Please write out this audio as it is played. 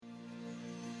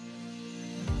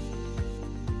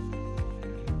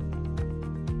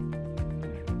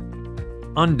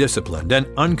Undisciplined and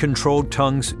uncontrolled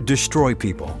tongues destroy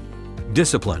people.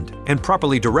 Disciplined and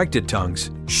properly directed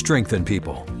tongues strengthen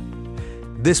people.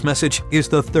 This message is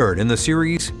the third in the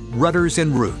series, Rudders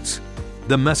and Roots.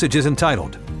 The message is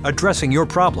entitled, Addressing Your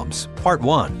Problems, Part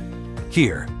 1.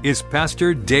 Here is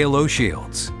Pastor Dale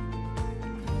O'Shields.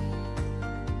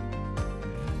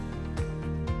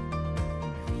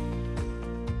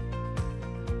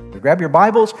 Grab your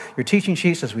Bibles, your teaching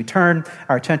sheets as we turn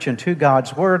our attention to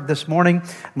God's Word this morning.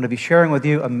 I'm going to be sharing with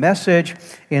you a message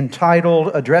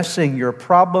entitled Addressing Your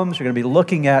Problems. We're going to be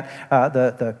looking at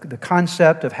the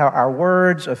concept of how our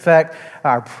words affect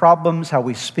our problems, how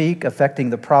we speak,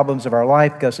 affecting the problems of our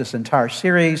life, because this entire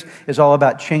series is all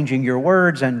about changing your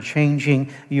words and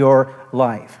changing your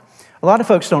life. A lot of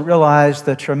folks don't realize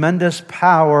the tremendous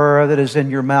power that is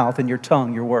in your mouth, in your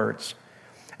tongue, your words.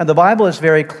 And the Bible is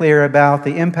very clear about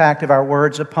the impact of our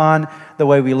words upon the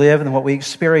way we live and what we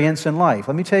experience in life.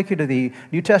 Let me take you to the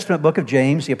New Testament book of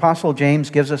James. The Apostle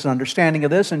James gives us an understanding of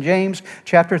this in James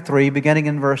chapter 3, beginning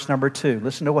in verse number 2.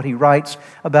 Listen to what he writes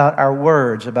about our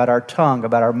words, about our tongue,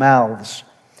 about our mouths.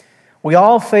 We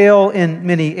all fail in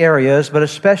many areas, but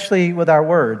especially with our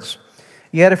words.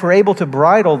 Yet if we're able to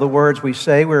bridle the words we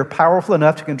say, we're powerful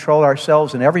enough to control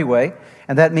ourselves in every way,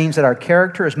 and that means that our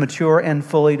character is mature and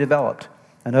fully developed.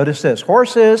 And notice this,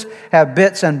 horses have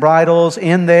bits and bridles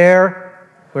in their,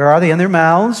 where are they? In their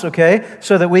mouths, okay?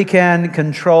 So that we can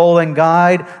control and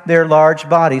guide their large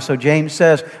body. So James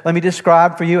says, let me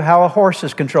describe for you how a horse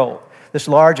is controlled. This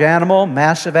large animal,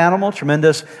 massive animal,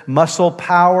 tremendous muscle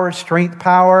power, strength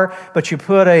power, but you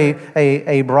put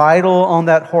a bridle on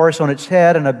that horse, on its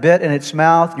head, and a bit in its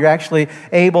mouth. You're actually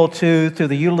able to, through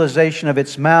the utilization of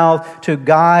its mouth, to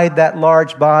guide that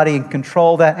large body and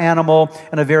control that animal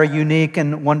in a very unique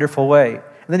and wonderful way.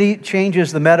 And then he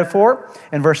changes the metaphor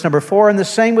in verse number 4, and the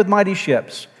same with mighty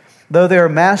ships. Though they are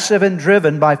massive and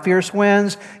driven by fierce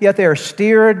winds, yet they are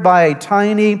steered by a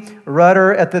tiny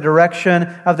rudder at the direction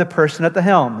of the person at the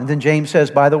helm. And then James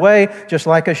says, by the way, just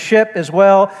like a ship as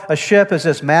well, a ship is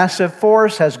this massive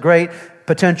force, has great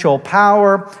potential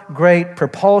power, great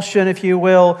propulsion, if you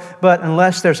will, but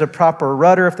unless there's a proper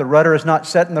rudder, if the rudder is not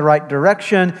set in the right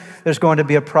direction, there's going to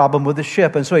be a problem with the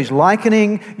ship. And so he's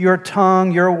likening your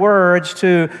tongue, your words,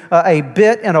 to a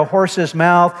bit in a horse's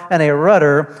mouth and a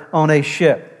rudder on a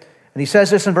ship. And he says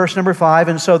this in verse number 5,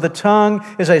 and so the tongue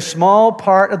is a small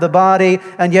part of the body,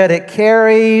 and yet it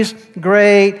carries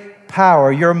great power.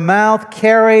 Your mouth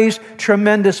carries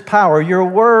tremendous power. Your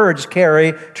words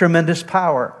carry tremendous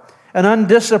power. An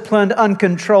undisciplined,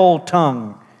 uncontrolled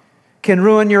tongue can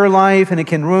ruin your life, and it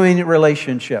can ruin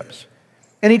relationships.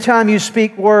 Anytime you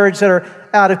speak words that are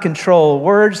out of control,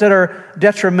 words that are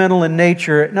detrimental in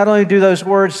nature, not only do those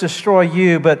words destroy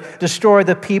you, but destroy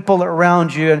the people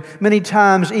around you. And many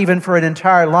times, even for an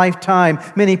entire lifetime,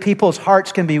 many people's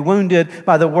hearts can be wounded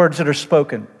by the words that are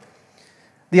spoken.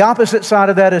 The opposite side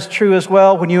of that is true as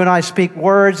well. When you and I speak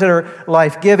words that are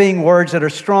life-giving, words that are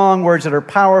strong, words that are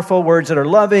powerful, words that are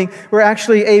loving, we're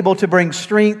actually able to bring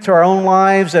strength to our own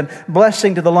lives and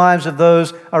blessing to the lives of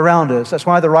those around us. That's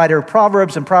why the writer of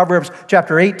Proverbs in Proverbs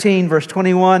chapter 18, verse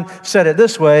 21 said it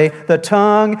this way, the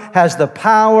tongue has the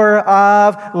power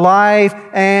of life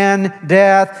and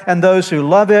death, and those who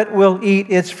love it will eat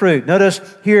its fruit. Notice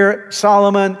here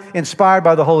Solomon, inspired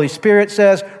by the Holy Spirit,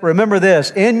 says, remember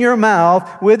this, in your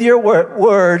mouth, with your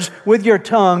words, with your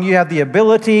tongue, you have the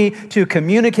ability to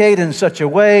communicate in such a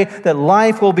way that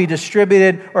life will be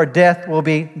distributed or death will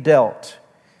be dealt.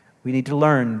 We need to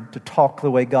learn to talk the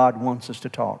way God wants us to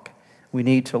talk. We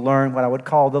need to learn what I would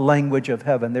call the language of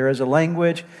heaven. There is a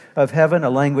language of heaven, a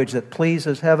language that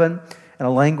pleases heaven, and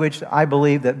a language that I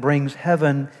believe that brings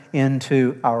heaven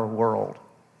into our world.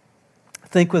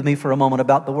 Think with me for a moment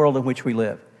about the world in which we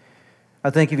live. I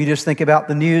think if you just think about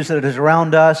the news that is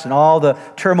around us and all the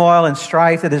turmoil and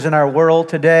strife that is in our world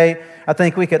today, I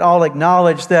think we could all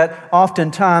acknowledge that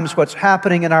oftentimes what's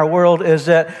happening in our world is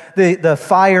that the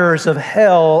fires of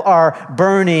hell are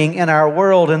burning in our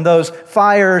world, and those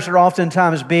fires are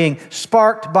oftentimes being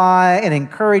sparked by and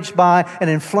encouraged by and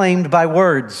inflamed by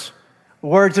words.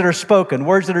 Words that are spoken,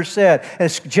 words that are said. And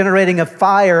it's generating a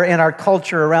fire in our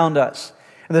culture around us.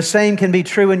 And the same can be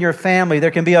true in your family. There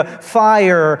can be a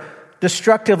fire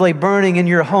destructively burning in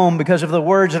your home because of the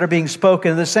words that are being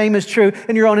spoken. The same is true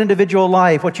in your own individual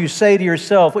life. What you say to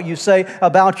yourself, what you say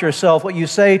about yourself, what you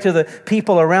say to the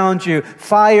people around you.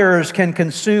 Fires can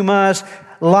consume us.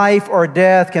 Life or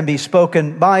death can be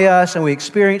spoken by us, and we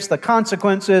experience the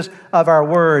consequences of our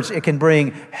words. It can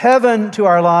bring heaven to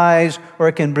our lives, or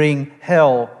it can bring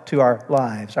hell to our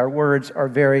lives. Our words are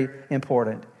very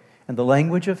important. And the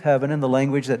language of heaven and the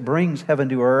language that brings heaven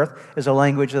to earth is a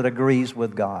language that agrees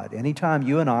with God. Anytime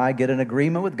you and I get in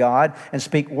agreement with God and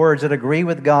speak words that agree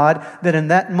with God, then in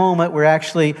that moment we're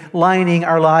actually lining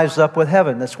our lives up with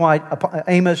heaven. That's why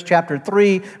Amos chapter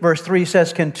 3, verse 3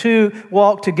 says, "Can two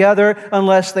walk together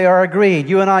unless they are agreed?"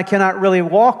 You and I cannot really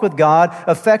walk with God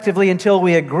effectively until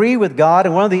we agree with God.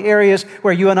 And one of the areas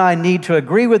where you and I need to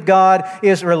agree with God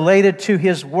is related to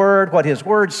His Word, what His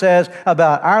Word says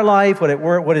about our life,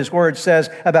 what His Word says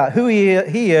about who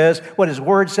He is, what His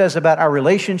Word says about our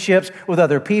relationships with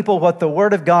other people, what the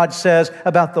Word of God says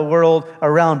about the world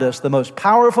around us. The most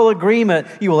powerful agreement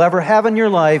you will ever have in your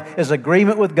life is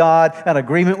agreement with God, and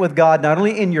agreement with God not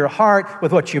only in your heart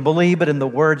with what you believe, but in the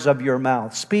words of your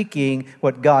mouth, speaking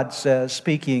what God says,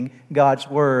 speaking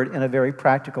God's Word in a very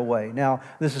practical way. Now,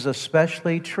 this is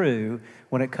especially true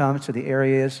when it comes to the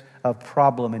areas of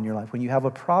problem in your life. When you have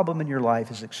a problem in your life,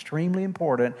 it's extremely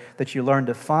important that you learn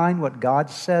to find what God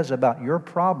says about your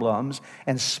problems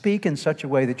and speak in such a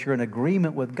way that you're in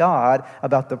agreement with God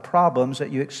about the problems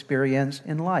that you experience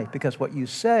in life. Because what you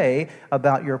say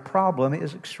about your problem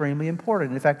is extremely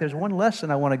important. In fact, there's one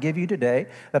lesson I want to give you today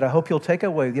that I hope you'll take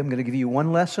away with you. I'm going to give you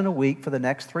one lesson a week for the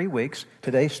next 3 weeks.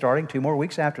 Today starting, 2 more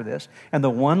weeks after this. And the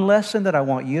one lesson that I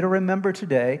want you to remember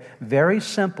today, very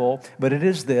simple, but it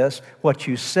is this: what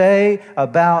you say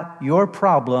about your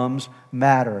problems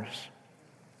matters.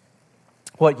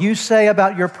 What you say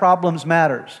about your problems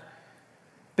matters.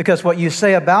 Because what you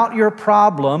say about your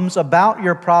problems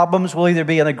will either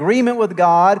be in agreement with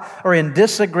God or in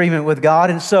disagreement with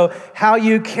God. And so how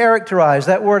you characterize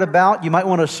that word about, you might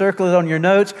want to circle it on your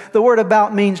notes. The word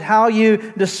about means how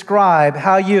you describe,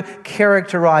 how you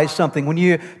characterize something. When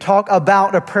you talk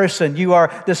about a person, you are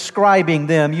describing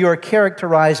them, you are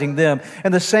characterizing them.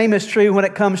 And the same is true when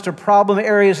it comes to problem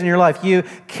areas in your life. You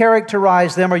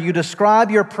characterize them or you describe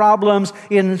your problems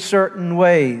in certain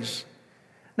ways.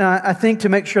 Now, I think to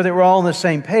make sure that we're all on the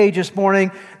same page this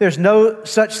morning, there's no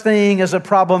such thing as a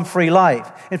problem-free life.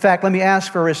 In fact, let me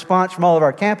ask for a response from all of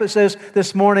our campuses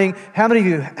this morning. How many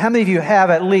of you have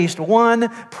at least one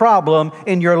problem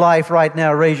in your life right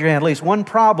now? Raise your hand. At least one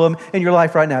problem in your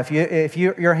life right now. If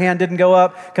your hand didn't go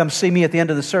up, come see me at the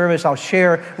end of the service. I'll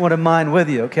share one of mine with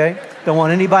you, okay? Don't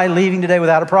want anybody leaving today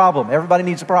without a problem. Everybody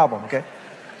needs a problem, okay?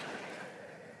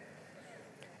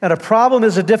 And a problem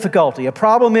is a difficulty. A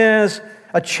problem is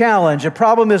a challenge. A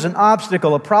problem is an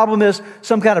obstacle. A problem is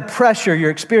some kind of pressure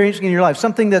you're experiencing in your life,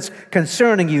 something that's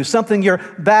concerning you, something you're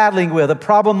battling with. A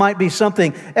problem might be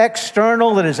something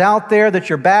external that is out there that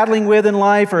you're battling with in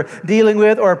life or dealing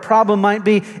with, or a problem might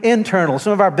be internal.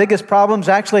 Some of our biggest problems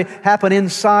actually happen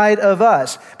inside of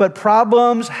us. But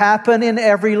problems happen in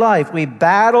every life. We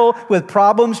battle with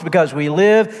problems because we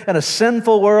live in a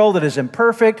sinful world that is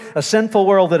imperfect, a sinful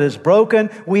world that is broken.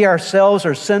 We ourselves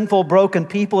are sinful, broken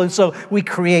people, and so we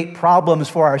create problems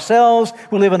for ourselves.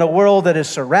 We live in a world that is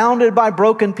surrounded by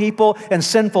broken people and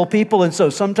sinful people, and so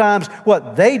sometimes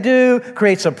what they do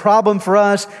creates a problem for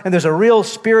us, and there's a real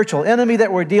spiritual enemy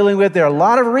that we're dealing with. There are a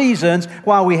lot of reasons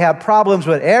why we have problems,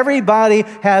 but everybody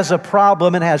has a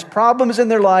problem and has problems in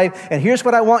their life, and here's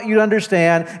what I want you to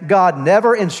understand. God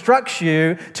never instructs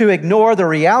you to ignore the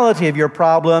reality of your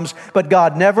problems, but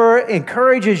God never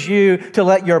encourages you to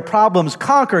let your problems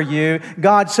conquer you.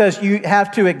 God says you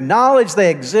have to acknowledge they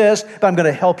exist, but I'm going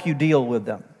to help you deal with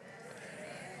them.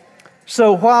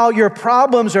 So while your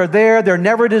problems are there, they're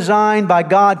never designed by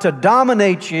God to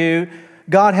dominate you.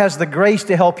 God has the grace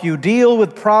to help you deal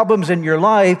with problems in your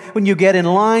life when you get in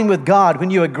line with God,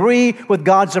 when you agree with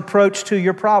God's approach to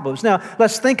your problems. Now,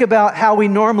 let's think about how we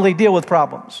normally deal with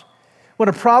problems. When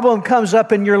a problem comes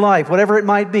up in your life, whatever it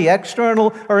might be,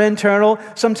 external or internal,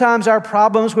 sometimes our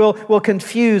problems will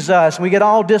confuse us and we get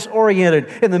all disoriented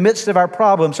in the midst of our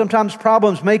problems. Sometimes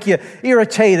problems make you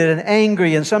irritated and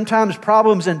angry, and sometimes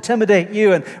problems intimidate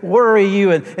you and worry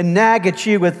you and nag at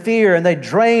you with fear, and they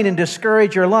drain and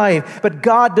discourage your life. But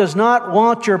God does not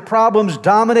want your problems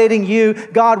dominating you.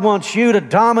 God wants you to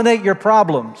dominate your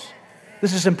problems.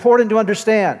 This is important to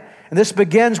understand. And this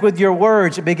begins with your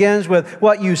words. It begins with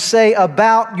what you say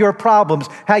about your problems,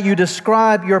 how you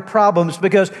describe your problems,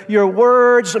 because your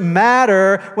words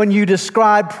matter when you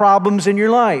describe problems in your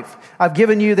life. I've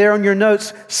given you there on your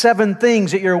notes 7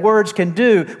 things that your words can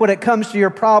do when it comes to your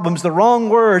problems. The wrong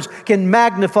words can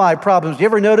magnify problems. You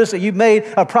ever notice that you've made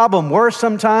a problem worse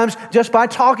sometimes just by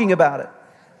talking about it?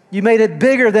 You made it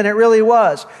bigger than it really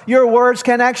was. Your words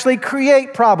can actually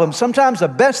create problems. Sometimes the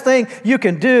best thing you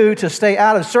can do to stay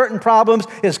out of certain problems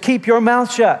is keep your mouth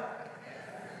shut.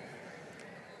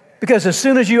 Because as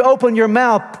soon as you open your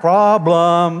mouth,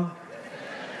 problem.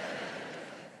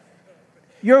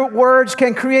 Your words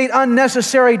can create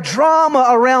unnecessary drama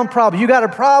around problems. You got a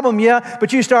problem, yeah,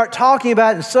 but you start talking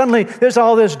about it and suddenly there's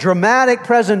all this dramatic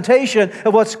presentation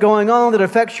of what's going on that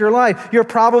affects your life. Your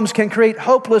problems can create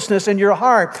hopelessness in your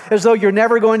heart as though you're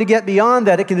never going to get beyond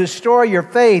that. It can destroy your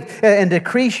faith and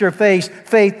decrease your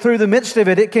faith through the midst of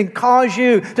it. It can cause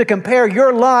you to compare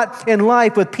your lot in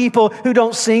life with people who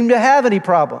don't seem to have any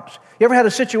problems. You ever had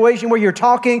a situation where you're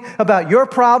talking about your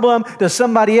problem to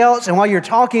somebody else, and while you're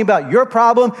talking about your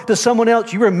problem to someone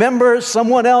else, you remember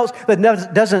someone else that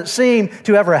doesn't seem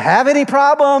to ever have any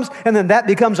problems, and then that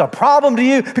becomes a problem to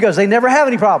you because they never have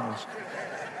any problems.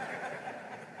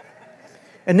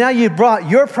 And now you brought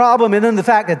your problem and then the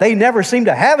fact that they never seem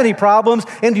to have any problems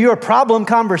into your problem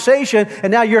conversation,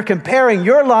 and now you're comparing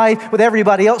your life with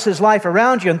everybody else's life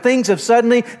around you, and things have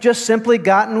suddenly just simply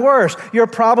gotten worse. Your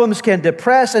problems can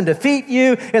depress and defeat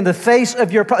you in the face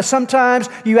of your sometimes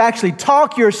you actually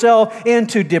talk yourself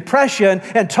into depression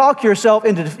and talk yourself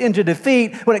into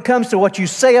defeat when it comes to what you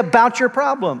say about your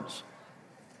problems.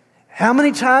 How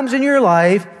many times in your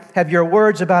life have your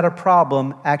words about a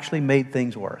problem actually made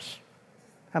things worse?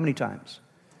 How many times?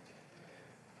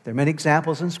 There are many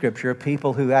examples in Scripture of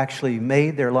people who actually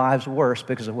made their lives worse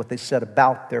because of what they said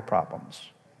about their problems.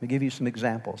 Let me give you some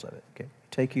examples of it. Okay?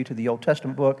 Take you to the Old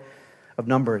Testament book of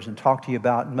Numbers and talk to you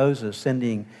about Moses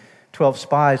sending 12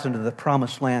 spies into the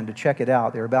promised land to check it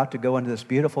out. They're about to go into this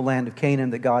beautiful land of Canaan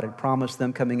that God had promised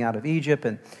them coming out of Egypt,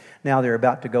 and now they're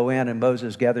about to go in, and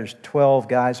Moses gathers 12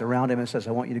 guys around him and says,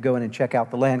 I want you to go in and check out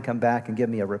the land, come back and give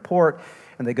me a report.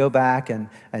 And they go back, and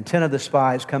 10 of the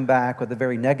spies come back with a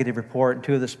very negative report, and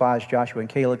 2 of the spies, Joshua and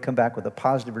Caleb, come back with a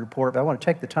positive report. But I want to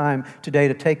take the time today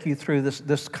to take you through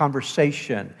this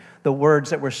conversation, the words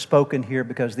that were spoken here,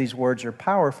 because these words are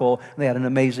powerful. They had an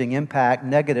amazing impact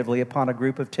negatively upon a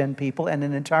group of 10 people and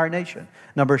an entire nation.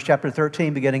 Numbers chapter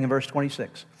 13, beginning in verse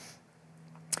 26.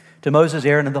 To Moses,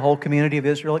 Aaron, and the whole community of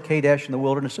Israel at Kadesh in the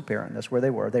wilderness of Paran. That's where they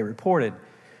were. They reported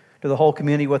to the whole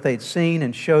community what they'd seen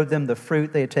and showed them the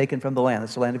fruit they had taken from the land.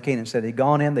 That's the land of Canaan. So they'd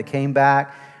gone in, they came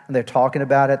back, and they're talking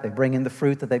about it. They bring in the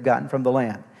fruit that they've gotten from the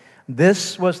land.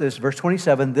 This, verse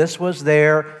 27, this was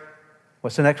their,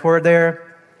 what's the next word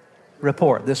there?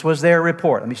 Report. This was their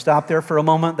report. Let me stop there for a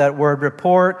moment. That word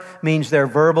report means their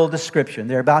verbal description.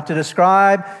 They're about to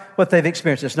describe what they've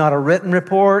experienced. It's not a written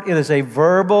report. It is a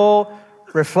verbal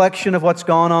reflection of what's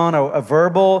gone on, a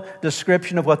verbal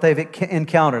description of what they've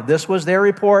encountered. This was their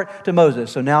report to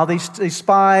Moses. So now these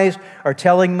spies are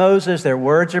telling Moses, their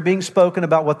words are being spoken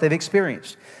about what they've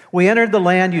experienced. We entered the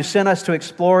land you sent us to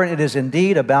explore, and it is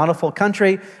indeed a bountiful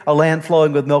country, a land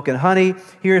flowing with milk and honey.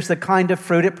 Here's the kind of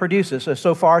fruit it produces.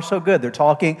 So far, so good. They're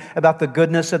talking about the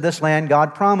goodness of this land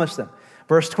God promised them.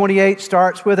 Verse 28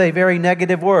 starts with a very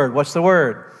negative word. What's the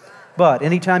word? But.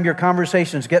 Anytime your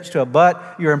conversations gets to a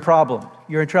but, you're in problem.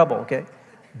 You're in trouble, okay?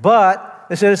 But,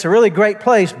 they said it's a really great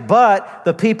place, but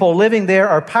the people living there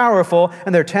are powerful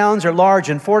and their towns are large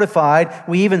and fortified.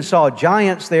 We even saw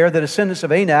giants there, the descendants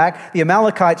of Anak. The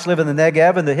Amalekites live in the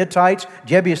Negev, and the Hittites,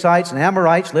 Jebusites, and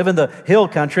Amorites live in the hill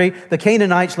country. The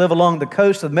Canaanites live along the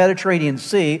coast of the Mediterranean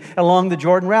Sea, along the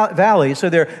Jordan Valley. So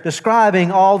they're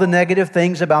describing all the negative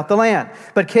things about the land.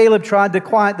 But Caleb tried to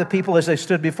quiet the people as they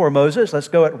stood before Moses. Let's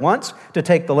go at once to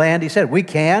take the land. He said, we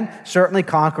can certainly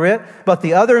conquer it. But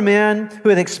the other men who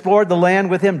had explored the land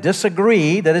with him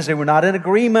disagreed. That is, they were not in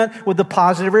agreement with the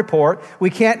positive report. We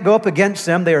can't go up against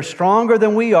them. They are stronger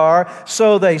than we are.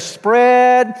 So they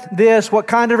spread this, what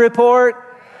kind of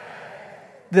report?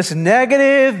 This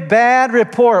negative, bad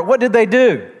report. What did they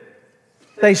do?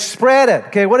 They spread it.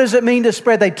 Okay, what does it mean to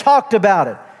spread? They talked about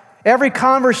it. Every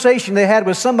conversation they had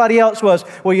with somebody else was,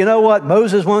 well, you know what?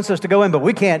 Moses wants us to go in, but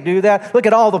we can't do that. Look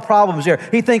at all the problems here.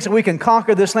 He thinks that we can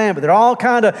conquer this land, but there are all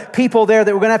kind of people there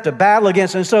that we're going to have to battle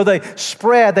against. And so they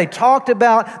spread. They talked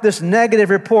about this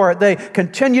negative report. They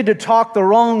continued to talk the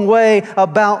wrong way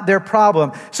about their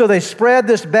problem. So they spread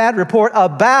this bad report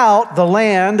about the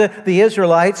land, the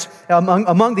Israelites,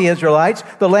 among the Israelites.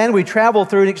 The land we traveled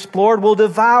through and explored will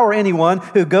devour anyone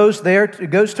who goes there, who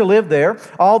goes to live there.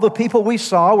 All the people we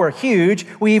saw were huge.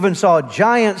 We even saw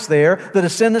giants there, the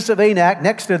descendants of Anak.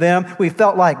 Next to them, we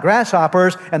felt like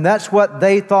grasshoppers, and that's what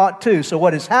they thought too. So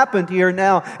what has happened here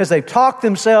now is they've talked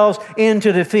themselves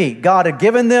into defeat. God had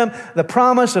given them the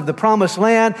promise of the promised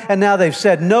land, and now they've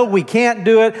said, no, we can't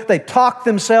do it. They talked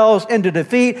themselves into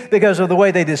defeat because of the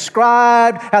way they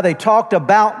described, how they talked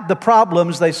about the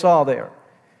problems they saw there.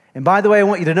 And by the way, I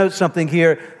want you to note something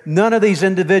here. None of these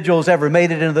individuals ever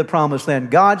made it into the promised land.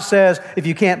 God says, if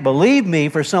you can't believe me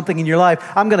for something in your life,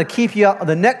 I'm going to keep you out.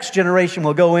 The next generation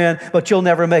will go in, but you'll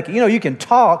never make it. You know, you can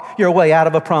talk your way out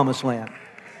of a promised land.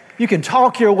 You can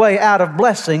talk your way out of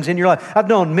blessings in your life. I've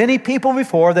known many people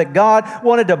before that God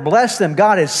wanted to bless them.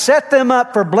 God has set them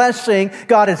up for blessing.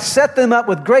 God has set them up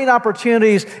with great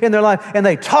opportunities in their life, and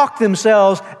they talked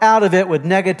themselves out of it with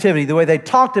negativity. The way they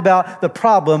talked about the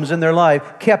problems in their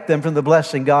life kept them from the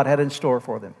blessing God had in store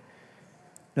for them.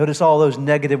 Notice all those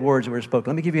negative words that were spoken.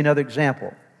 Let me give you another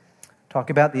example. Talk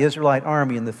about the Israelite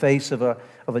army in the face of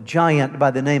a giant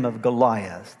by the name of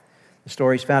Goliath. The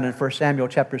story is found in 1 Samuel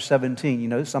chapter 17. You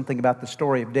know something about the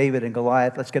story of David and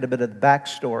Goliath. Let's get a bit of the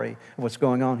backstory of what's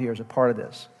going on here as a part of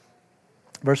this.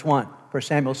 Verse 1, 1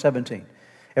 Samuel 17.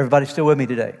 Everybody still with me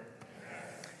today?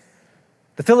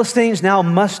 The Philistines now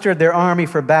mustered their army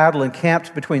for battle and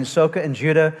camped between Soka and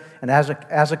Judah and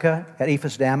Azekah at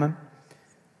Ephes-dammim.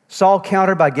 Saul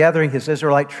countered by gathering his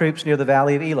Israelite troops near the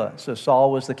valley of Elah. So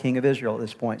Saul was the king of Israel at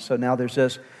this point. So now there's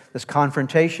this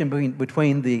confrontation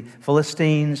between the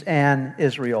Philistines and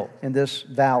Israel in this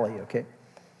valley, okay?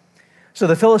 So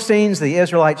the Philistines, the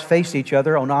Israelites faced each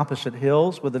other on opposite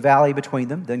hills with the valley between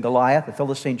them. Then Goliath, the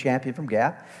Philistine champion from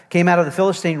Gath, came out of the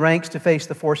Philistine ranks to face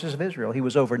the forces of Israel. He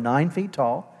was over 9 feet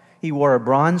tall. He wore a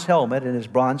bronze helmet, and his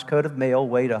bronze coat of mail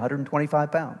weighed 125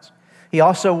 pounds. He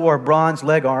also wore bronze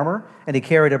leg armor, and he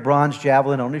carried a bronze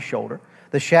javelin on his shoulder.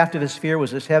 The shaft of his spear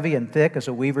was as heavy and thick as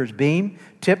a weaver's beam,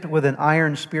 tipped with an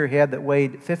iron spearhead that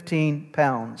weighed 15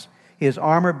 pounds. His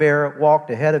armor bearer walked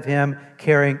ahead of him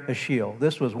carrying a shield.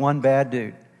 This was one bad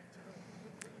dude.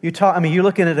 You're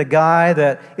looking at a guy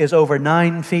that is over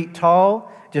 9 feet tall.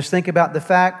 Just think about the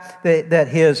fact that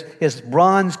his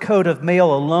bronze coat of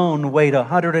mail alone weighed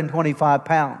 125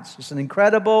 pounds. It's an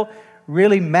incredible,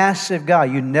 really massive guy.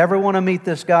 You never want to meet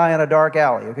this guy in a dark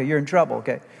alley. Okay, you're in trouble.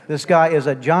 Okay, this guy is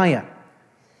a giant.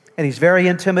 And he's very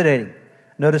intimidating.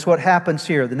 Notice what happens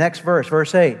here. The next verse,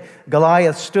 verse 8.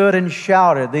 Goliath stood and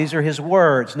shouted. These are his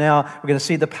words. Now we're going to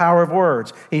see the power of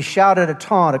words. He shouted a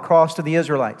taunt across to the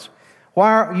Israelites.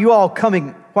 Why are you all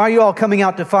coming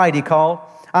out to fight? He called.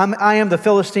 I am the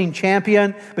Philistine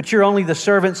champion, but you're only the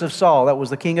servants of Saul. That was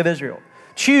the king of Israel.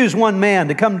 Choose one man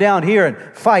to come down here and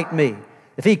fight me.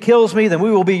 If he kills me, then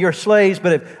we will be your slaves.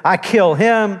 But if I kill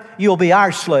him, you'll be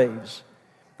our slaves.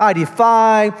 I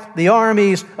defy the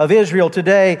armies of Israel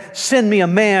today. Send me a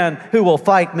man who will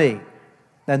fight me.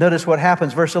 Now notice what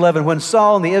happens. Verse 11, when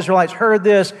Saul and the Israelites heard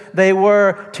this, they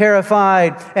were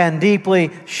terrified and deeply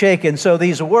shaken. So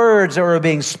these words that were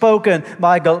being spoken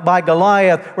by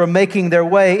Goliath were making their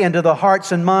way into the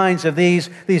hearts and minds of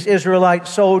these Israelite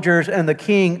soldiers and the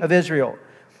king of Israel.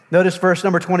 Notice verse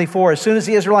number 24. As soon as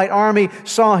the Israelite army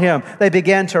saw him, they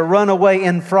began to run away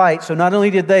in fright. So not only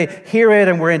did they hear it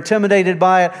and were intimidated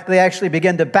by it, they actually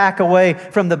began to back away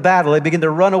from the battle. They began to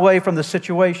run away from the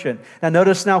situation. Now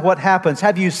notice now what happens.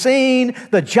 Have you seen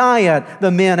the giant?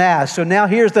 The men asked. So now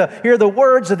here are the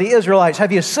words of the Israelites.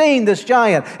 Have you seen this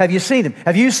giant? Have you seen him?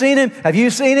 Have you seen him? Have you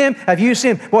seen him? Have you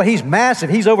seen him? Boy, he's massive.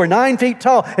 He's over 9 feet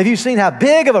tall. Have you seen how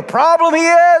big of a problem he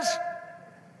is?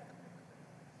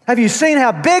 Have you seen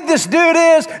how big this dude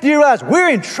is? Do you realize we're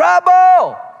in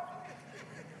trouble?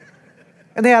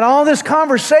 And they had all this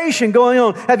conversation going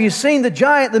on. Have you seen the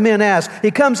giant? The men asked.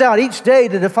 He comes out each day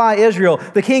to defy Israel.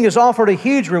 The king has offered a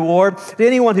huge reward to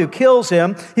anyone who kills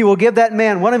him. He will give that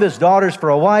man one of his daughters for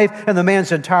a wife, and the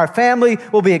man's entire family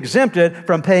will be exempted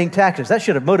from paying taxes. That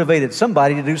should have motivated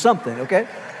somebody to do something, okay?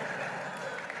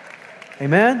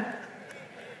 Amen?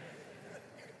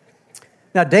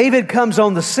 Now, David comes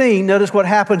on the scene. Notice what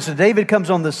happens to David comes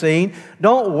on the scene.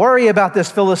 Don't worry about this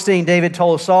Philistine, David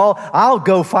told Saul. I'll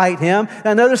go fight him.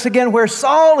 Now, notice again where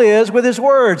Saul is with his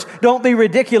words. Don't be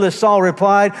ridiculous, Saul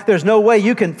replied. There's no way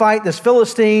you can fight this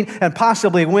Philistine and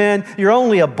possibly win. You're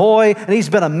only a boy, and he's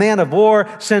been a man of war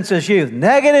since his youth.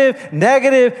 Negative,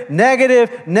 negative,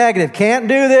 negative, negative. Can't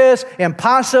do this.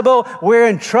 Impossible. We're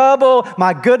in trouble.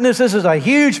 My goodness, this is a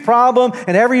huge problem,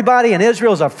 and everybody in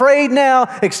Israel is afraid now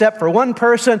except for one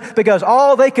person, because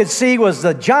all they could see was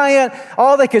the giant,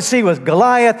 all they could see was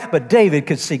Goliath, but David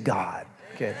could see God.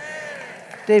 Okay.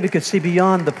 David could see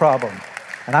beyond the problem.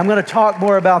 And I'm going to talk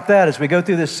more about that as we go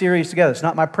through this series together. It's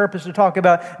not my purpose to talk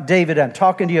about David. I'm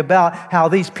talking to you about how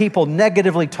these people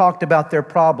negatively talked about their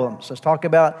problems. Let's talk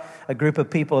about a group of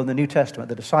people in the New Testament,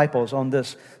 the disciples on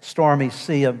this stormy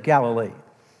Sea of Galilee.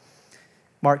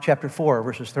 Mark chapter 4,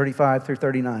 verses 35 through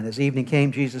 39. As evening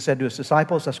came, Jesus said to his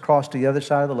disciples, let's cross to the other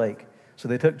side of the lake. So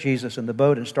they took Jesus in the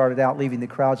boat and started out, leaving the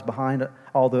crowds behind.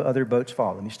 All the other boats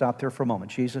followed. Let me stop there for a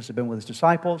moment. Jesus had been with his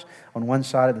disciples on one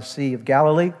side of the Sea of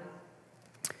Galilee.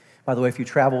 By the way, if you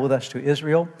travel with us to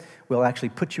Israel, we'll actually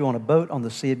put you on a boat on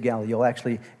the Sea of Galilee. You'll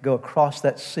actually go across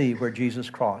that sea where Jesus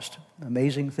crossed.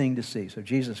 Amazing thing to see. So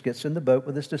Jesus gets in the boat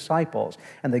with his disciples,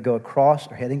 and they go across,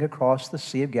 or heading across the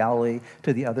Sea of Galilee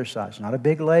to the other side. It's not a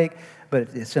big lake, but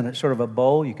it's in a sort of a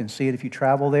bowl. You can see it if you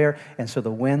travel there. And so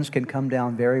the winds can come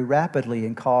down very rapidly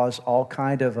and cause all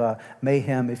kind of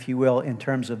mayhem, if you will, in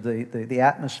terms of the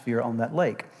atmosphere on that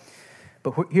lake.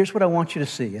 But here's what I want you to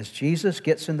see. As Jesus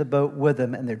gets in the boat with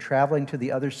them and they're traveling to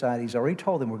the other side, he's already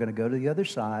told them we're going to go to the other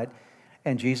side.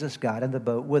 And Jesus got in the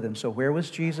boat with him. So where was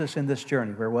Jesus in this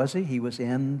journey? Where was he? He was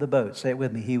in the boat. Say it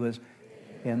with me. He was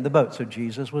in the boat. So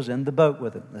Jesus was in the boat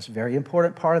with him. That's a very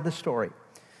important part of the story.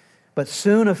 But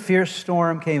soon a fierce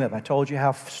storm came up. I told you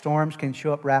how storms can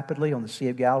show up rapidly on the Sea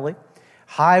of Galilee.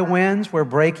 High winds were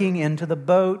breaking into the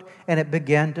boat, and it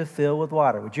began to fill with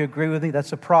water. Would you agree with me?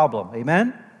 That's a problem.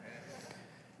 Amen?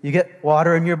 You get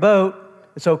water in your boat.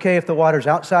 It's okay if the water's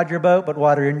outside your boat, but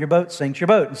water in your boat sinks your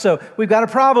boat. And so we've got a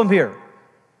problem here.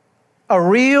 A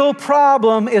real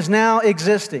problem is now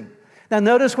existing. Now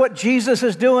notice what Jesus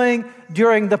is doing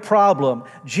during the problem.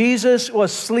 Jesus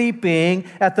was sleeping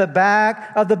at the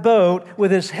back of the boat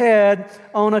with his head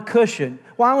on a cushion.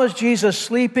 Why was Jesus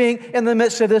sleeping in the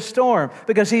midst of this storm?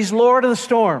 Because he's Lord of the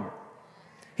storm.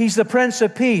 He's the Prince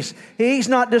of Peace. He's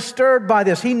not disturbed by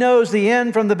this. He knows the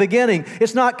end from the beginning.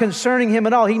 It's not concerning him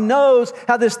at all. He knows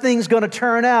how this thing's going to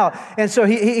turn out. And so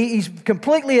he's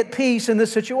completely at peace in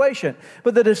this situation.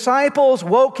 But the disciples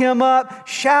woke him up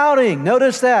shouting.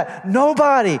 Notice that.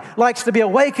 Nobody likes to be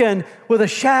awakened with a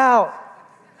shout.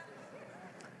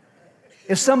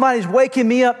 If somebody's waking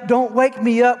me up, don't wake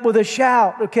me up with a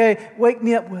shout, okay? Wake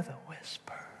me up with a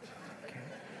whisper. Okay?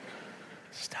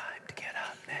 It's time to get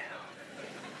up now.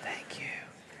 Thank you.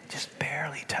 Just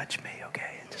barely touch me, okay?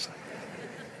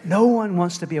 No one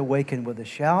wants to be awakened with a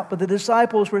shout, but the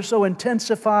disciples were so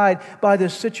intensified by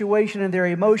this situation and their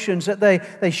emotions that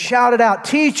they shouted out,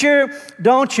 "Teacher,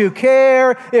 don't you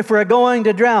care if we're going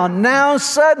to drown?" Now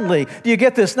suddenly, do you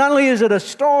get this? Not only is it a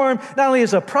storm, not only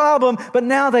is it a problem, but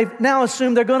now they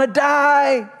assume they're going to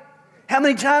die. How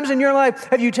many times in your life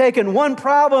have you taken one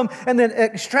problem and then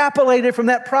extrapolated from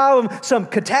that problem some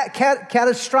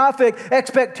catastrophic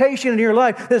expectation in your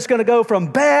life that's going to go from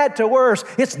bad to worse?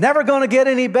 It's never going to get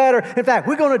any better. In fact,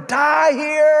 we're going to die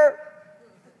here.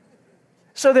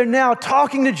 So they're now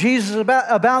talking to Jesus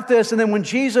about this. And then when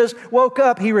Jesus woke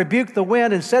up, he rebuked the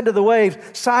wind and said to the waves,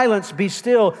 "Silence, be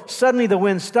still." Suddenly the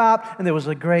wind stopped and there was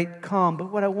a great calm.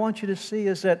 But what I want you to see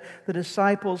is that the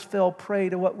disciples fell prey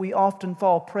to what we often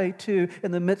fall prey to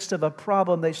in the midst of a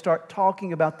problem. They start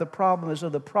talking about the problem as though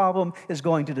the problem is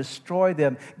going to destroy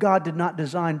them. God did not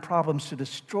design problems to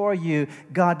destroy you.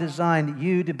 God designed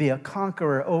you to be a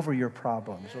conqueror over your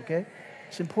problems, okay?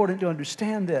 It's important to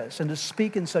understand this and to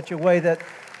speak in such a way that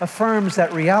affirms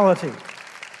that reality.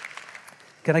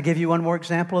 Can I give you one more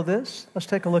example of this? Let's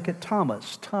take a look at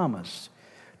Thomas. Thomas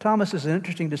is an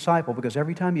interesting disciple because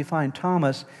every time you find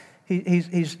Thomas, he's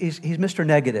Mr.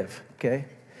 Negative, okay?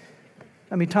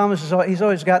 I mean, Thomas, he's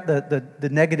always got the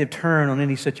negative turn on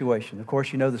any situation. Of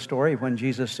course, you know the story of when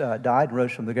Jesus died and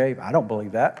rose from the grave. I don't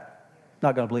believe that.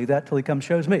 Not going to believe that till he comes and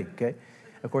shows me, okay?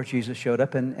 Of course, Jesus showed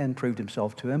up and proved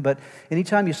himself to him. But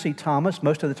anytime you see Thomas,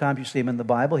 most of the times you see him in the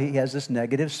Bible, he has this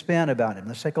negative spin about him.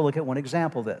 Let's take a look at one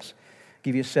example of this.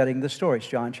 Give you a setting of the story. It's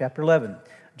John chapter 11.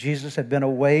 Jesus had been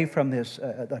away from this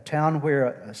a town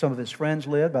where some of his friends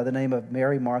lived by the name of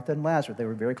Mary, Martha, and Lazarus. They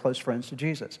were very close friends to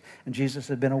Jesus. And Jesus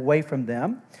had been away from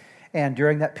them. And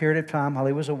during that period of time, while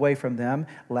he was away from them,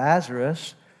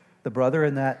 Lazarus, the brother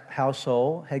in that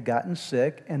household, had gotten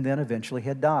sick and then eventually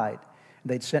had died.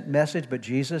 They'd sent message, but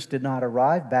Jesus did not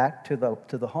arrive back to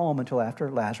the home until after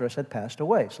Lazarus had passed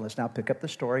away. So let's now pick up the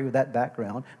story with that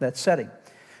background, that setting.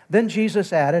 Then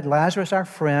Jesus added, "Lazarus, our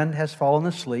friend, has fallen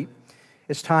asleep.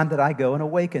 It's time that I go and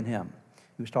awaken him."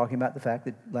 He was talking about the fact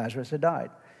that Lazarus had died.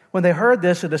 When they heard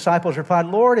this, the disciples replied,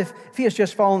 "Lord, if he has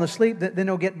just fallen asleep, then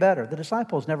he'll get better." The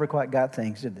disciples never quite got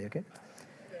things, did they? Okay.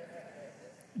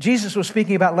 Jesus was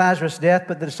speaking about Lazarus' death,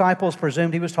 but the disciples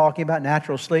presumed he was talking about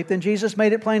natural sleep. Then Jesus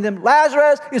made it plain to them,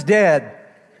 "Lazarus is dead."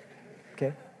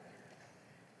 Okay?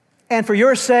 "And for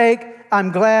your sake,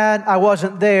 I'm glad I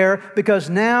wasn't there, because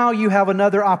now you have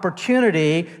another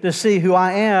opportunity to see who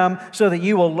I am so that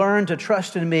you will learn to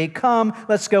trust in me. Come,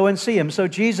 let's go and see him." So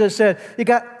Jesus said,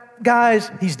 guys,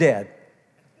 he's dead.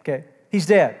 Okay? He's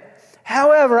dead.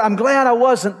 However, I'm glad I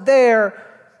wasn't there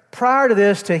prior to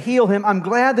this to heal him. I'm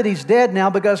glad that he's dead now,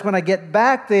 because when I get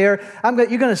back there, you're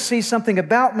going to see something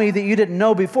about me that you didn't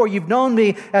know before. You've known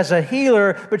me as a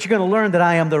healer, but you're going to learn that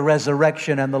I am the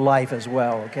resurrection and the life as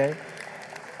well, okay?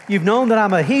 You've known that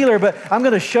I'm a healer, but I'm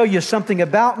going to show you something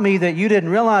about me that you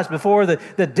didn't realize before,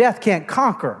 that death can't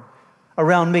conquer.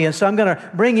 around me. And so I'm going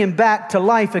to bring him back to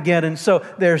life again. And so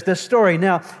there's this story.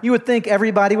 Now, you would think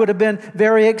everybody would have been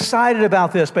very excited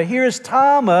about this, but here's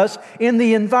Thomas in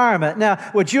the environment. Now,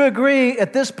 would you agree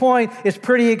at this point it's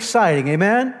pretty exciting,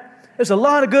 amen? There's a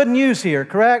lot of good news here,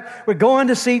 correct? We're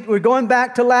going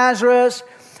back to Lazarus.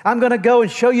 I'm going to go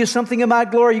and show you something in my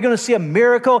glory. You're going to see a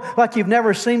miracle like you've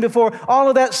never seen before. All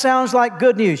of that sounds like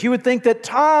good news. You would think that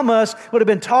Thomas would have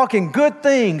been talking good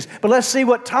things. But let's see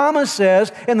what Thomas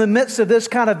says in the midst of this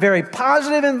kind of very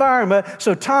positive environment.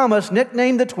 So Thomas,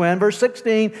 nicknamed the twin, verse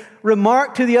 16,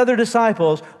 remarked to the other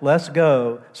disciples, let's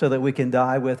go so that we can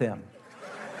die with him.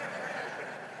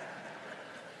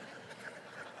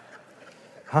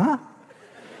 Huh?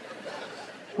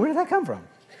 Where did that come from?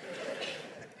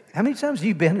 How many times have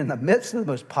you been in the midst of the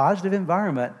most positive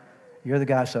environment? You're the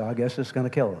guy, so I guess it's going to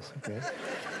kill us. Okay.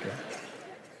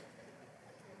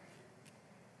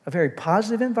 A very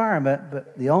positive environment,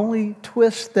 but the only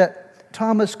twist that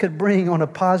Thomas could bring on a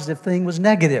positive thing was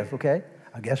negative, okay?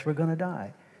 I guess we're going to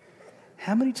die.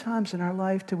 How many times in our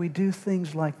life do we do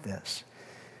things like this?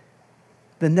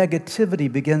 The negativity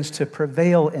begins to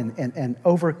prevail and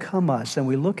overcome us, and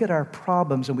we look at our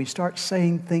problems and we start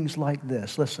saying things like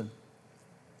this. Listen.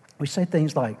 We say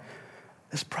things like,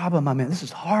 this problem I'm in, this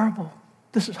is horrible.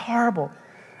 This is horrible.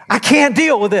 I can't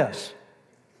deal with this.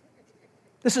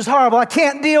 This is horrible. I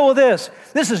can't deal with this.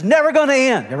 This is never going to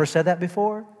end. You ever said that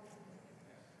before?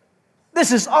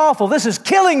 This is awful. This is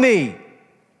killing me.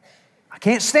 I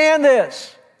can't stand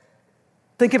this.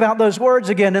 Think about those words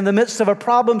again. In the midst of a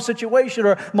problem situation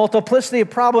or multiplicity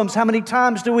of problems, how many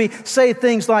times do we say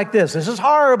things like this? This is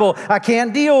horrible. I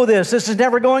can't deal with this. This is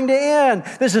never going to end.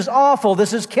 This is awful.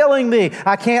 This is killing me.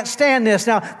 I can't stand this.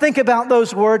 Now, think about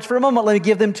those words for a moment. Let me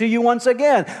give them to you once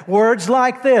again. Words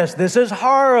like this. This is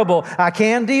horrible. I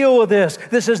can't deal with this.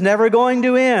 This is never going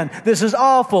to end. This is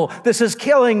awful. This is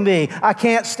killing me. I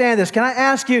can't stand this. Can I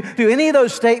ask you, do any of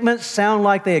those statements sound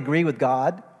like they agree with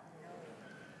God?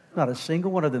 Not a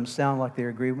single one of them sound like they're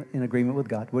in agreement with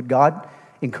God. Would God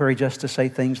encourage us to say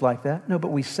things like that? No,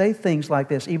 but we say things like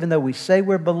this, even though we say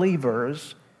we're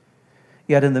believers,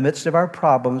 yet in the midst of our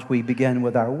problems, we begin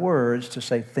with our words to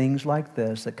say things like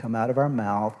this that come out of our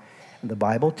mouth. And the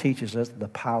Bible teaches us the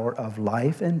power of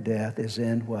life and death is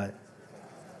in what?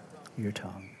 Your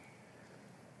tongue.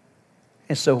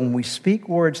 And so when we speak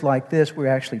words like this, we're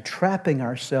actually trapping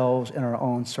ourselves in our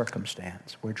own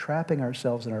circumstance. We're trapping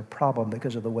ourselves in our problem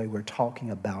because of the way we're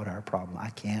talking about our problem.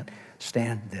 I can't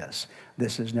stand this.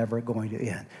 This is never going to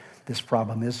end. This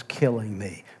problem is killing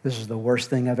me. This is the worst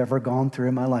thing I've ever gone through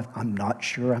in my life. I'm not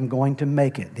sure I'm going to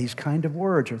make it. These kind of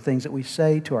words are things that we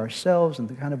say to ourselves and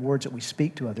the kind of words that we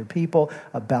speak to other people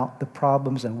about the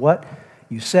problems. And what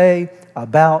you say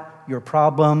about your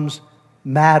problems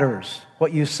matters.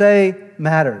 What you say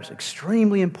matters.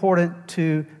 Extremely important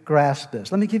to grasp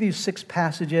this. Let me give you 6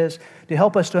 passages to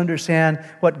help us to understand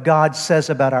what God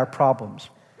says about our problems.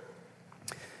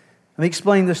 Let me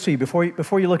explain this to you. Before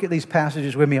you look at these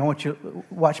passages with me, I want you to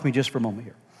watch me just for a moment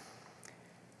here.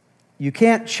 You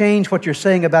can't change what you're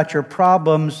saying about your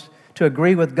problems to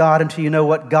agree with God until you know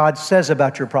what God says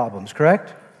about your problems,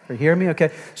 correct? You hear me?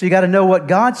 Okay. So you got to know what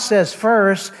God says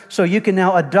first so you can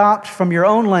now adopt from your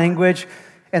own language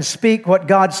and speak what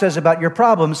God says about your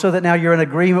problems so that now you're in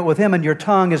agreement with Him and your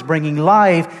tongue is bringing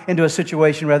life into a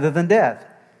situation rather than death.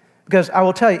 Because I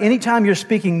will tell you, anytime you're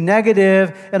speaking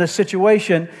negative in a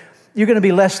situation, you're going to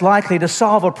be less likely to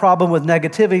solve a problem with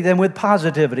negativity than with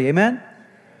positivity. Amen?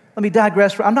 Let me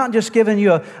digress. I'm not just giving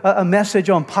you a message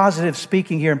on positive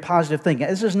speaking here and positive thinking.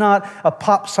 This is not a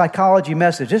pop psychology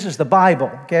message. This is the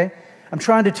Bible, okay? I'm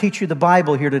trying to teach you the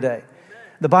Bible here today.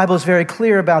 The Bible is very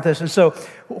clear about this. And so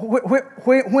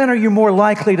when are you more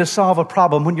likely to solve a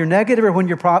problem? When you're negative or when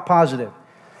you're positive?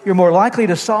 You're more likely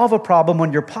to solve a problem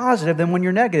when you're positive than when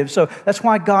you're negative. So that's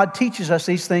why God teaches us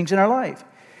these things in our life.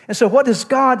 And so what does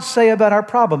God say about our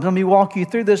problems? Let me walk you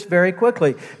through this very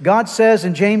quickly. God says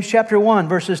in James chapter 1,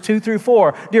 verses 2 through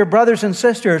 4, dear brothers and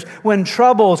sisters, when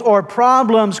troubles or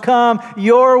problems come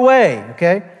your way,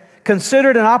 okay, consider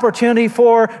it an opportunity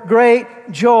for great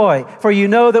joy. For you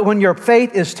know that when your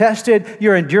faith is tested,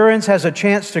 your endurance has a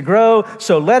chance to grow.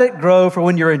 So let it grow, for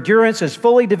when your endurance is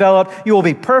fully developed, you will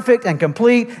be perfect and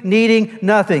complete, needing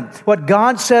nothing. What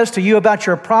God says to you about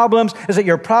your problems is that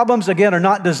your problems, again, are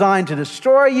not designed to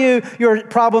destroy you. Your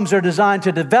problems are designed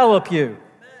to develop you.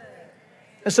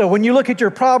 And so when you look at your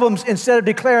problems, instead of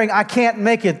declaring, I can't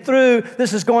make it through,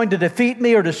 this is going to defeat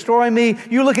me or destroy me,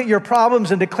 you look at your problems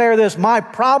and declare this, my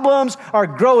problems are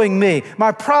growing me.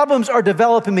 My problems are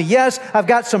developing me. Yes, I've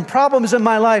got some problems in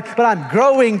my life, but I'm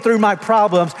growing through my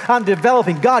problems. I'm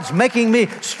developing. God's making me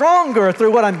stronger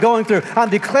through what I'm going through. I'm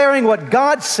declaring what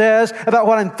God says about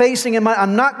what I'm facing in my,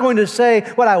 I'm not going to say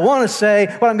what I want to say.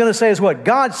 What I'm going to say is what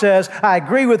God says. I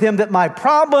agree with Him that my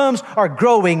problems are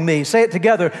growing me. Say it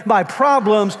together. My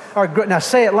problems are now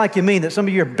say it like you mean that. Some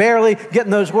of you are barely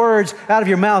getting those words out of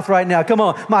your mouth right now. Come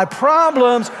on. My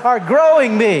problems are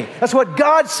growing me. That's what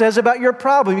God says about your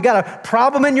problem. You got a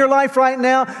problem in your life right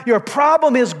now. Your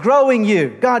problem is growing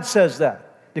you. God says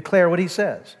that. Declare what He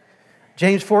says.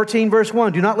 James 14, verse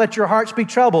 1, do not let your hearts be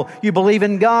troubled. You believe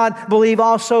in God, believe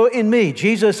also in me.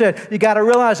 Jesus said, you got to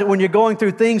realize that when you're going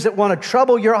through things that want to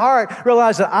trouble your heart,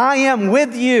 realize that I am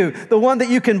with you, the one that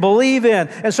you can believe in.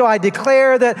 And so I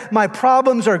declare that my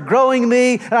problems are growing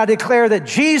me, and I declare that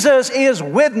Jesus is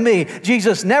with me.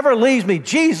 Jesus never leaves me.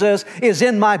 Jesus is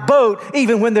in my boat,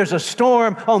 even when there's a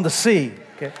storm on the sea.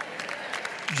 Okay?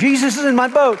 Jesus is in my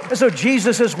boat. And so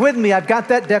Jesus is with me. I've got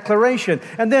that declaration.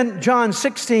 And then John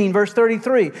 16, verse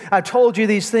 33. I told you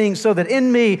these things so that in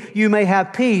me you may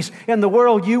have peace. In the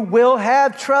world you will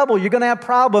have trouble. You're going to have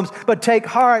problems. But take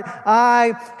heart.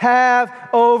 I have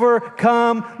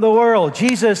overcome the world.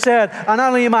 Jesus said, not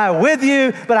only am I with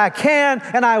you, but I can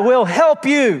and I will help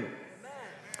you.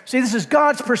 See, this is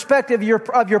God's perspective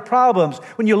of your problems.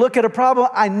 When you look at a problem,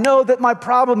 I know that my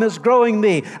problem is growing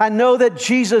me. I know that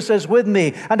Jesus is with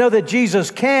me. I know that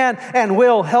Jesus can and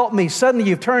will help me. Suddenly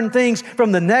you've turned things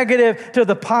from the negative to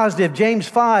the positive. James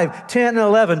 5, 10 and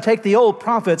 11. Take the old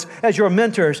prophets as your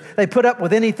mentors. They put up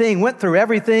with anything, went through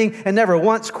everything, and never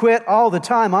once quit, all the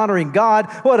time honoring God.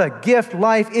 What a gift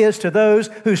life is to those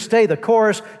who stay the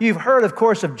course. You've heard, of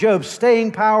course, of Job's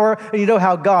staying power, and you know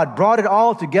how God brought it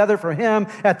all together for him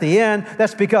at the end.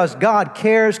 That's because God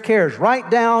cares right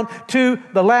down to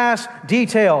the last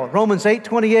detail. Romans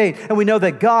 8:28. And we know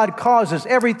that God causes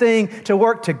everything to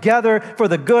work together for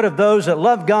the good of those that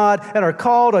love God and are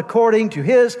called according to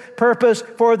His purpose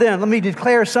for them. Let me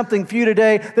declare something for you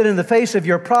today, that in the face of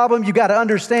your problem, you got to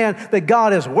understand that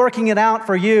God is working it out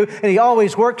for you, and He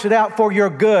always works it out for your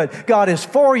good. God is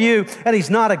for you and He's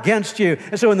not against you.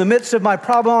 And so in the midst of my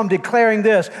problem, I'm declaring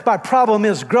this: my problem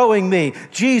is growing me.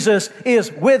 Jesus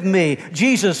is with me.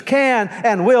 Jesus can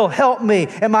and will help me.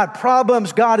 And my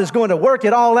problems, God is going to work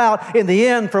it all out in the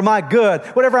end for my good.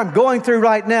 Whatever I'm going through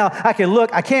right now, I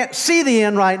can't see the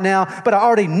end right now, but I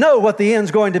already know what the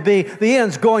end's going to be. The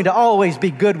end's going to always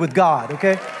be good with God,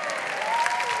 okay?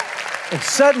 And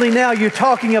suddenly now you're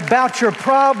talking about your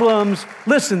problems.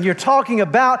 Listen, you're talking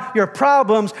about your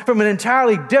problems from an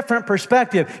entirely different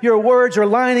perspective. Your words are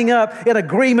lining up in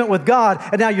agreement with God.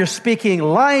 And now you're speaking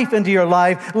life into your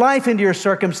life, life into your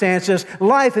circumstances,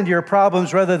 life into your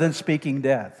problems rather than speaking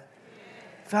death.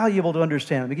 Valuable to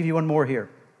understand. Let me give you one more here.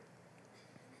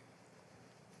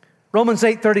 Romans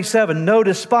 8:37, no,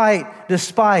 despite,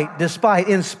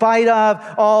 in spite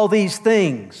of all these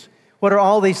things. What are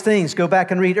all these things? Go back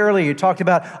and read earlier. You talked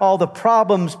about all the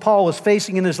problems Paul was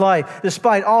facing in his life.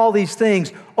 Despite all these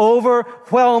things,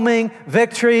 overwhelming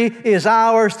victory is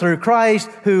ours through Christ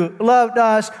who loved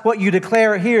us. What you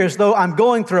declare here is, though I'm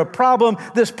going through a problem,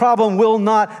 this problem will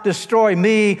not destroy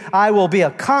me. I will be a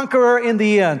conqueror in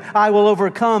the end. I will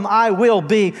overcome. I will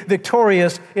be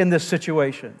victorious in this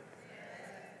situation.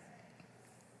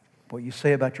 What you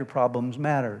say about your problems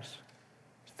matters.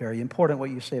 It's very important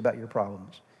what you say about your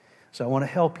problems. So I want to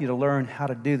help you to learn how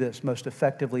to do this most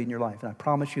effectively in your life. And I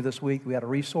promise you this week we had a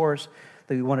resource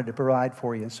that we wanted to provide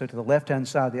for you. And so to the left-hand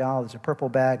side of the aisle, there's a purple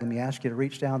bag. Let me ask you to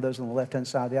reach down those on the left-hand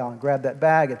side of the aisle and grab that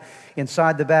bag. And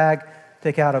inside the bag,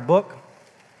 take out a book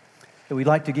that we'd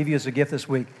like to give you as a gift this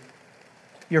week.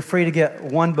 You're free to get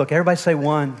one book. Everybody say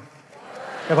one.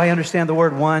 Everybody understand the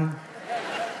word one?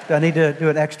 Do I need to do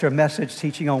an extra message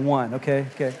teaching on one? Okay.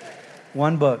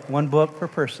 One book per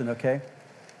person, okay?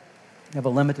 You have a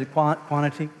limited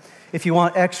quantity. If you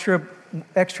want extra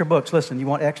books, listen, you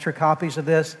want extra copies of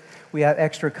this, we have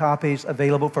extra copies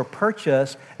available for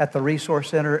purchase at the resource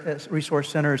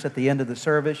centers at the end of the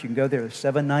service. You can go there. It's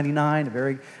 $7.99, a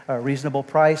very reasonable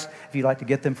price. If you'd like to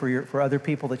get them for other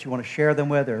people that you want to share them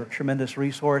with, they're a tremendous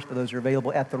resource, but those are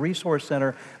available at the resource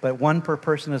center. But one per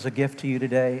person is a gift to you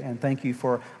today, and thank you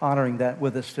for honoring that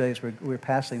with us today as we're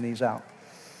passing these out.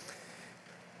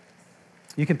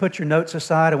 You can put your notes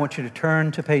aside. I want you to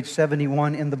turn to page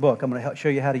 71 in the book. I'm going to show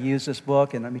you how to use this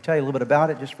book, and let me tell you a little bit about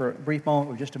it just for a brief moment.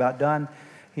 We're just about done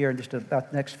here in just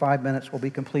about the next 5 minutes. We'll be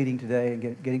completing today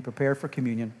and getting prepared for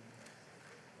communion.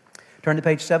 Turn to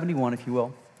page 71, if you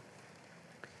will.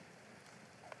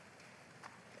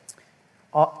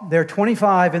 There are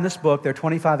 25 in this book. There are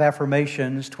 25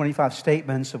 affirmations, 25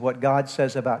 statements of what God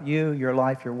says about you, your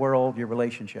life, your world, your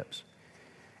relationships.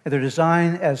 And they're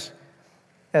designed as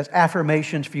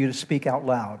affirmations for you to speak out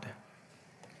loud.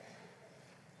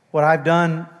 What I've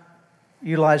done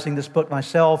utilizing this book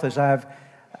myself is I've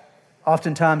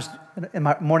oftentimes in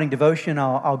my morning devotion,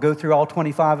 I'll go through all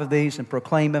 25 of these and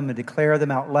proclaim them and declare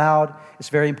them out loud. It's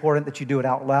very important that you do it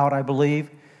out loud, I believe.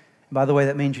 By the way,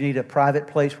 that means you need a private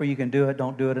place where you can do it.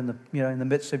 Don't do it in the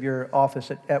midst of your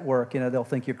office at work. They'll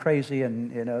think you're crazy,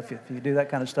 and if you do that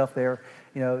kind of stuff there,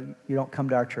 you don't come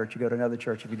to our church. You go to another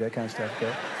church if you do that kind of stuff.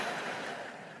 Okay?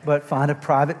 But find a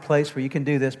private place where you can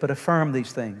do this, but affirm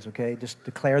these things. Okay, just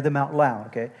declare them out loud.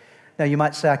 Okay. Now you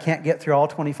might say, I can't get through all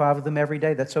 25 of them every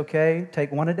day. That's okay.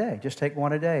 Take one a day. Just take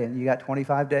one a day, and you got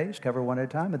 25 days. Cover one at a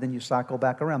time, and then you cycle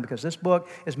back around because this book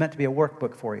is meant to be a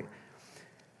workbook for you.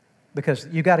 Because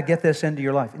you got to get this into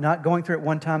your life. Not going through it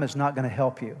one time is not going to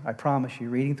help you. I promise you.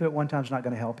 Reading through it one time is not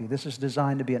going to help you. This is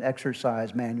designed to be an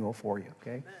exercise manual for you,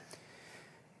 okay?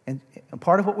 And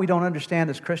part of what we don't understand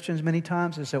as Christians many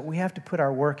times is that we have to put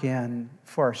our work in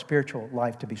for our spiritual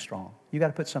life to be strong. You got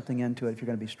to put something into it if you're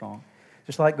going to be strong.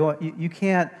 Just like you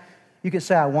can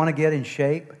say, I want to get in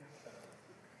shape,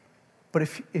 but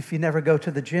if you never go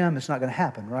to the gym, it's not going to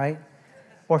happen, right?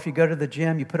 Or if you go to the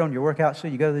gym, you put on your workout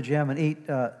suit, you go to the gym and eat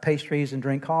pastries and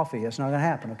drink coffee. It's not going to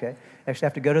happen, okay? You actually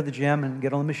have to go to the gym and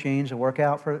get on the machines and work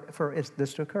out for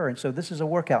this to occur. And so this is a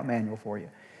workout manual for you.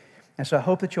 And so I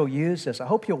hope that you'll use this. I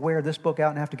hope you'll wear this book out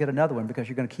and have to get another one because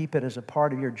you're going to keep it as a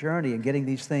part of your journey and getting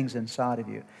these things inside of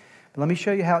you. But let me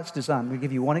show you how it's designed. I'm going to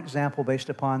give you one example based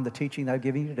upon the teaching that I've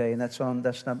given you today, and that's the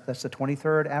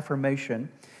 23rd affirmation.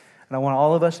 And I want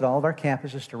all of us at all of our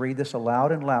campuses to read this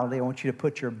aloud and loudly. I want you to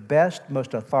put your best,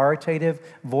 most authoritative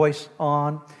voice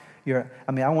on. I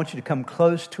want you to come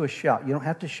close to a shout. You don't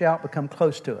have to shout, but come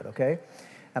close to it, okay?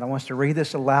 And I want us to read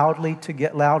this loudly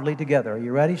together. Are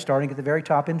you ready? Starting at the very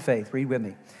top in faith. Read with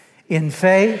me. In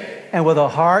faith and with a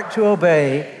heart to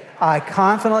obey, I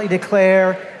confidently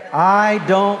declare I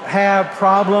don't have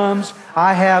problems.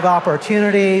 I have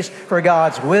opportunities for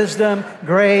God's wisdom,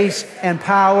 grace, and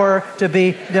power to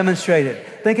be demonstrated.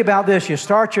 Think about this. You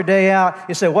start your day out.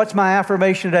 You say, what's my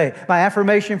affirmation today? My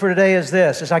affirmation for today is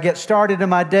this. As I get started in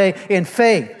my day in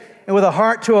faith and with a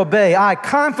heart to obey, I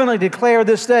confidently declare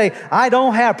this day, I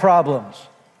don't have problems.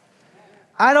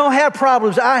 I don't have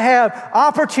problems. I have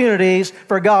opportunities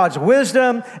for God's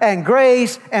wisdom and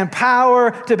grace and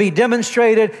power to be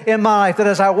demonstrated in my life. That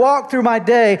as I walk through my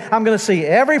day, I'm going to see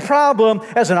every problem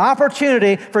as an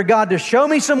opportunity for God to show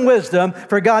me some wisdom,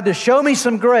 for God to show me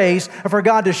some grace, or for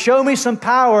God to show me some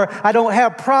power. I don't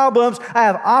have problems. I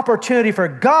have opportunity for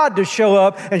God to show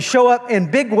up and show up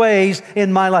in big ways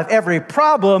in my life. Every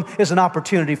problem is an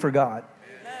opportunity for God.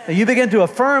 And you begin to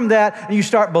affirm that, and you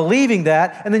start believing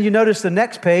that, and then you notice the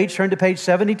next page, turn to page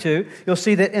 72, you'll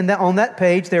see that on that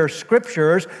page there are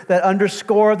scriptures that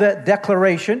underscore that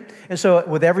declaration. And so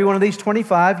with every one of these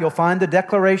 25, you'll find the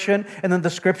declaration and then the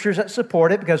scriptures that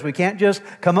support it, because we can't just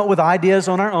come up with ideas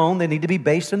on our own. They need to be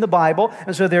based in the Bible.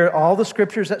 And so there are all the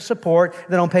scriptures that support.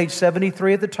 And then on page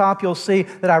 73 at the top, you'll see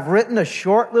that I've written a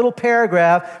short little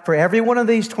paragraph for every one of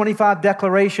these 25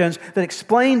 declarations that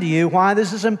explain to you why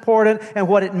this is important and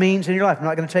what it means in your life. I'm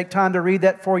not going to take time to read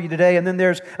that for you today. And then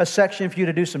there's a section for you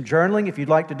to do some journaling if you'd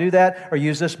like to do that, or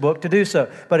use this book to do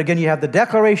so. But again, you have the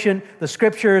declaration, the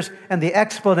scriptures, and the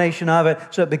explanation of it,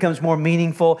 so it becomes more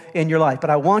meaningful in your life. But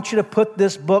I want you to put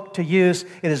this book to use.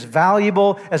 It is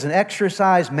valuable as an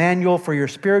exercise manual for your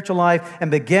spiritual life,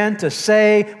 and begin to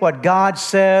say what God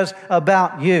says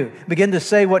about you. Begin to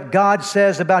say what God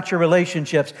says about your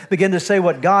relationships. Begin to say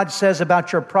what God says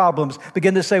about your problems.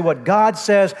 Begin to say what God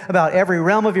says about every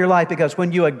realm of your life, because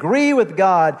when you agree with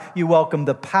God, you welcome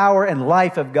the power and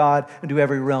life of God into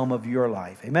every realm of your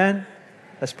life. Amen?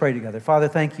 Let's pray together. Father,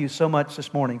 thank you so much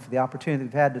this morning for the opportunity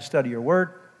we've had to study your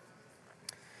word.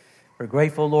 We're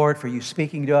grateful, Lord, for you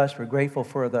speaking to us. We're grateful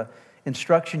for the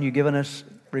instruction you've given us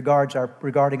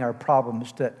regarding our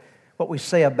problems, that what we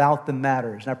say about them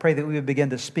matters. And I pray that we would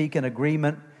begin to speak in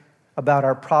agreement about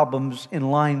our problems in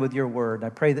line with your word. And I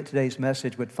pray that today's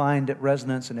message would find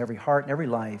resonance in every heart and every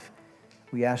life.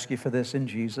 We ask you for this in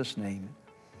Jesus' name.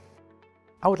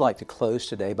 I would like to close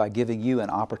today by giving you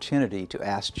an opportunity to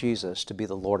ask Jesus to be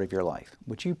the Lord of your life.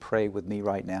 Would you pray with me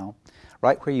right now?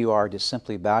 Right where you are, just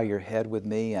simply bow your head with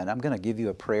me, and I'm going to give you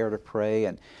a prayer to pray,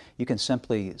 and you can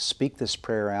simply speak this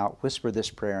prayer out, whisper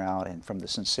this prayer out, and from the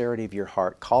sincerity of your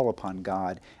heart, call upon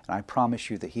God, and I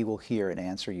promise you that He will hear and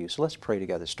answer you. So let's pray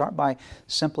together. Start by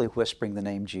simply whispering the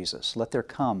name Jesus. Let there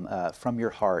come from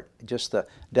your heart just the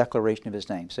declaration of His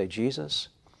name. Say, Jesus,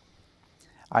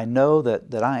 I know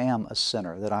that I am a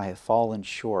sinner, that I have fallen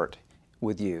short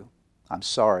with you. I'm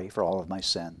sorry for all of my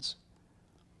sins.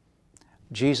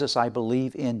 Jesus, I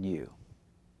believe in you.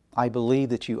 I believe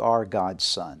that you are God's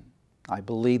Son. I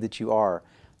believe that you are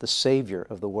the Savior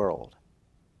of the world.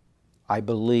 I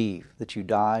believe that you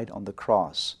died on the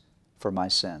cross for my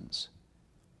sins.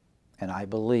 And I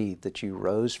believe that you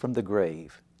rose from the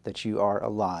grave, that you are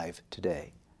alive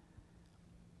today.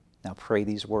 Now pray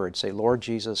these words. Say, Lord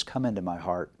Jesus, come into my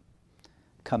heart.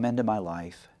 Come into my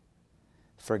life.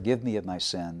 Forgive me of my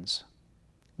sins.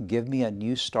 Give me a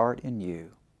new start in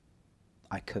you.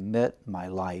 I commit my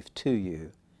life to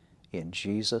you. In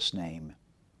Jesus' name,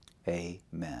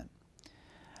 amen.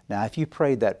 Now, if you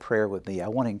prayed that prayer with me, I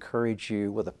want to encourage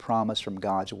you with a promise from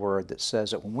God's Word that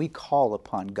says that when we call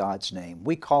upon God's name,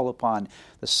 we call upon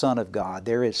the Son of God,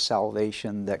 there is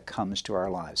salvation that comes to our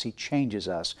lives. He changes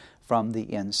us from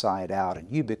the inside out, and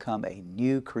you become a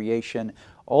new creation.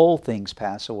 Old things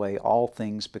pass away, all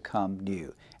things become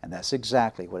new. And that's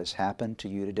exactly what has happened to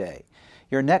you today.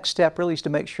 Your next step really is to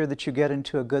make sure that you get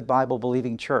into a good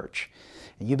Bible-believing church.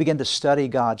 And you begin to study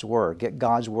God's Word, get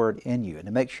God's Word in you, and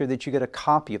to make sure that you get a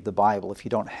copy of the Bible if you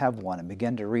don't have one, and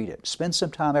begin to read it. Spend some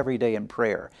time every day in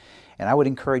prayer. And I would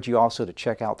encourage you also to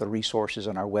check out the resources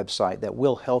on our website that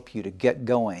will help you to get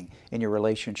going in your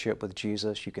relationship with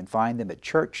Jesus. You can find them at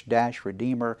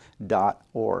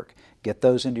church-redeemer.org. Get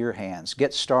those into your hands.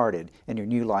 Get started in your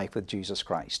new life with Jesus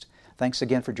Christ. Thanks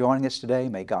again for joining us today.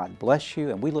 May God bless you,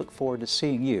 and we look forward to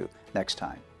seeing you next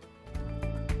time.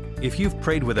 If you've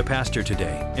prayed with a pastor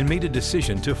today and made a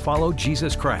decision to follow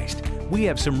Jesus Christ, we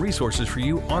have some resources for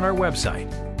you on our website.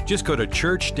 Just go to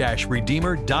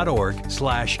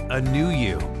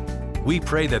church-redeemer.org/anewyou. We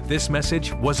pray that this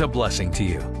message was a blessing to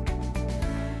you.